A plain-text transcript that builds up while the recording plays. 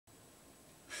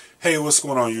Hey, what's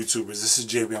going on, YouTubers? This is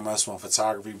JBMS1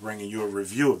 Photography bringing you a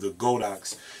review of the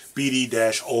GODOX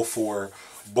BD04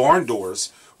 Barn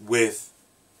doors with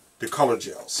the color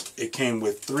gels. It came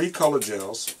with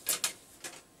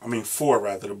four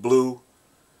rather, the blue,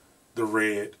 the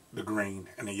red, the green,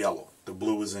 and the yellow. The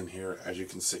blue is in here, as you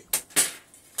can see.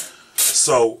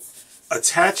 So,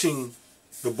 attaching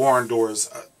the barn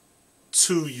doors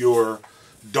to your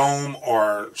dome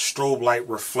or strobe light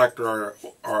reflector,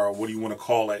 or what do you want to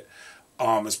call it,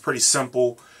 is pretty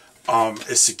simple.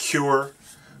 It's secure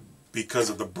because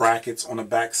of the brackets on the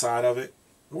back side of it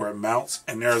where it mounts,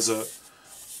 and there's a,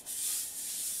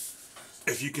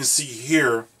 if you can see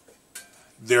here,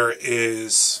 there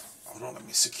is, hold on, let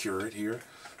me secure it here.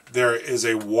 There is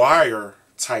a wire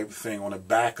type thing on the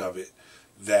back of it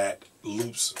that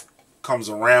loops, comes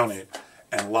around it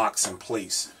and locks in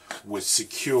place, which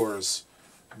secures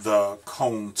the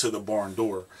cone to the barn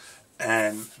door.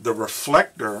 And the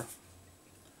reflector,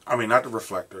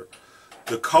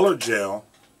 the color gel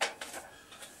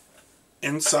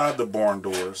inside the barn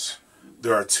doors,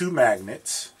 there are two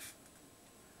magnets.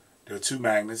 There are two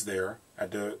magnets there,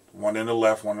 at the one in the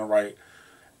left, one on the right,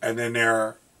 and then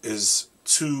there is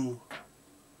two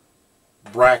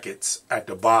brackets at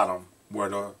the bottom where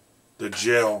the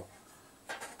gel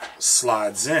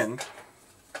slides in.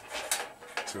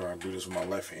 So I do this with my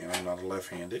left hand. I'm not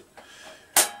left-handed,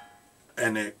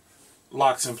 and it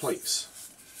locks in place,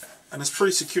 and it's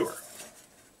pretty secure.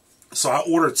 So I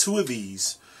ordered two of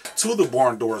these, two of the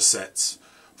barn door sets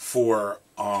for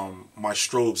my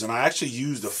strobes, and I actually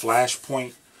used the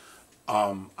flashpoint.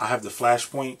 I have the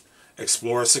flashpoint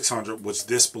Explorer 600, which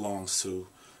this belongs to.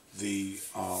 The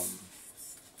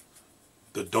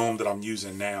dome that I'm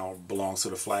using now belongs to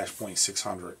the flashpoint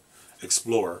 600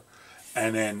 Explorer.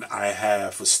 And then I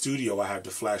have, for studio, I have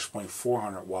the flashpoint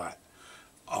 400 watt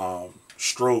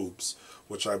strobes,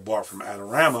 which I bought from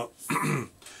Adorama.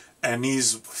 And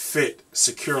these fit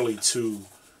securely to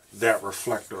that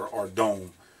reflector or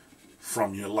dome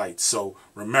from your lights. So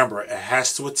remember, it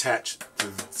has to attach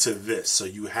to this. So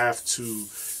you have to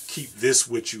keep this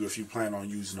with you if you plan on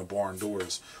using the barn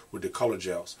doors with the color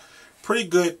gels. Pretty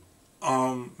good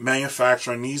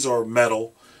manufacturing. These are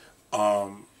metal.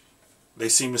 They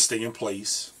seem to stay in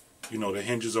place. You know, the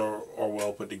hinges are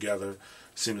well put together,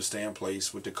 seem to stay in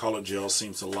place. With the color gel,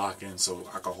 seems to lock in, so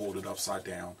I can hold it upside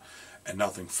down and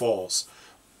nothing falls.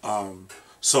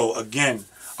 So again,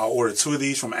 I ordered two of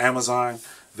these from Amazon.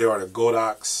 They are the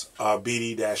GODOX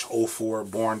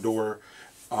BD04 Barn door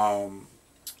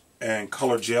and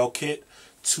color gel kit.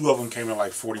 Two of them came in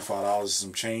like $45 and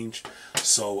some change.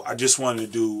 So I just wanted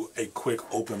to do a quick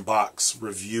open box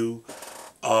review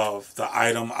of the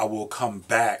item. I will come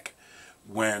back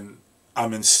when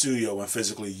I'm in studio and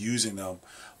physically using them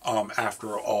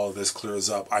after all of this clears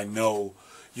up. I know,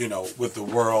 you know, with the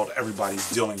world, everybody's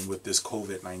dealing with this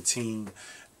COVID-19,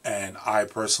 and I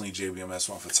personally,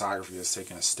 JBMS1 Photography, has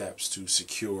taken steps to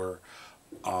secure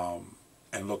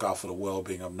and look out for the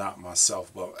well-being of not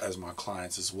myself, but as my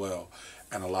clients as well.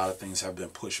 And a lot of things have been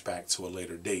pushed back to a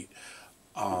later date,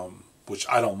 which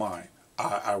I don't mind.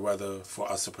 I'd rather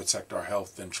for us to protect our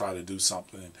health than try to do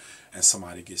something and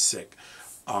somebody gets sick.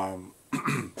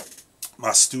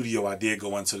 My studio, I did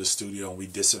go into the studio and we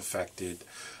disinfected.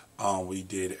 We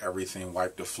did everything,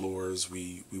 wiped the floors,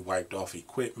 we wiped off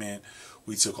equipment.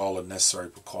 We took all the necessary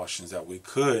precautions that we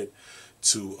could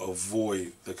to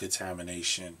avoid the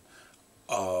contamination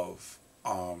of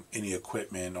any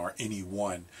equipment or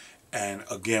anyone. And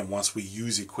again, once we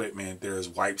use equipment, there's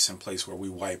wipes in place where we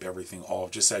wipe everything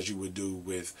off, just as you would do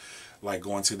with like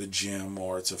going to the gym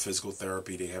or to physical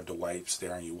therapy. They have the wipes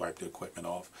there and you wipe the equipment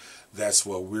off. That's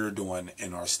what we're doing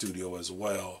in our studio as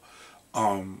well.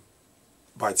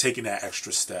 By taking that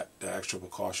extra step, the extra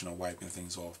precaution of wiping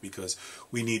things off, because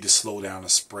we need to slow down the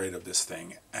spread of this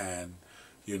thing. And,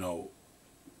 you know,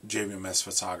 JBMS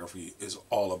Photography is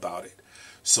all about it.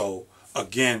 So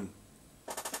again,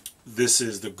 this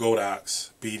is the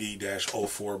GODOX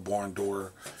BD04 Barn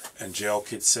door and gel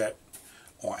kit set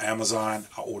on Amazon.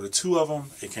 I ordered two of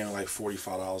them. It came like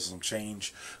 $45 and some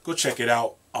change. Go check it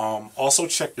out. Also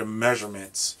check the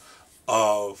measurements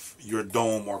of your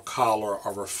dome or collar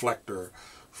or reflector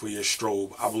for your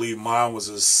strobe. I believe mine was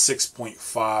a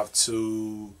 6.5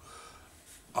 to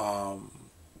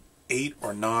 8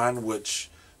 or 9, which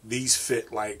these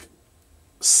fit like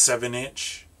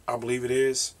 7-inch, I believe it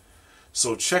is.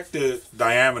 So check the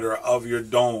diameter of your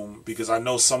dome, because I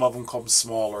know some of them come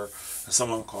smaller and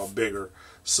some of them come bigger.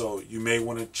 So you may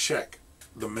want to check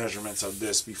the measurements of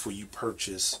this before you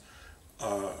purchase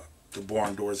the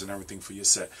barn doors and everything for your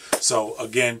set. So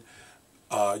again,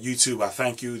 YouTube, I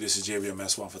thank you. This is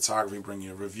JBMS1 Photography bringing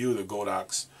you a review of the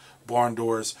Godox Barn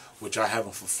doors, which I have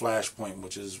them for flashpoint,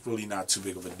 which is really not too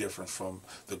big of a difference from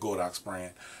the Godox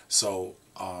brand. So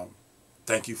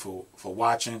thank you for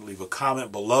watching. Leave a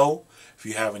comment below if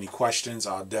you have any questions.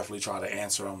 I'll definitely try to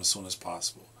answer them as soon as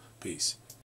possible. Peace.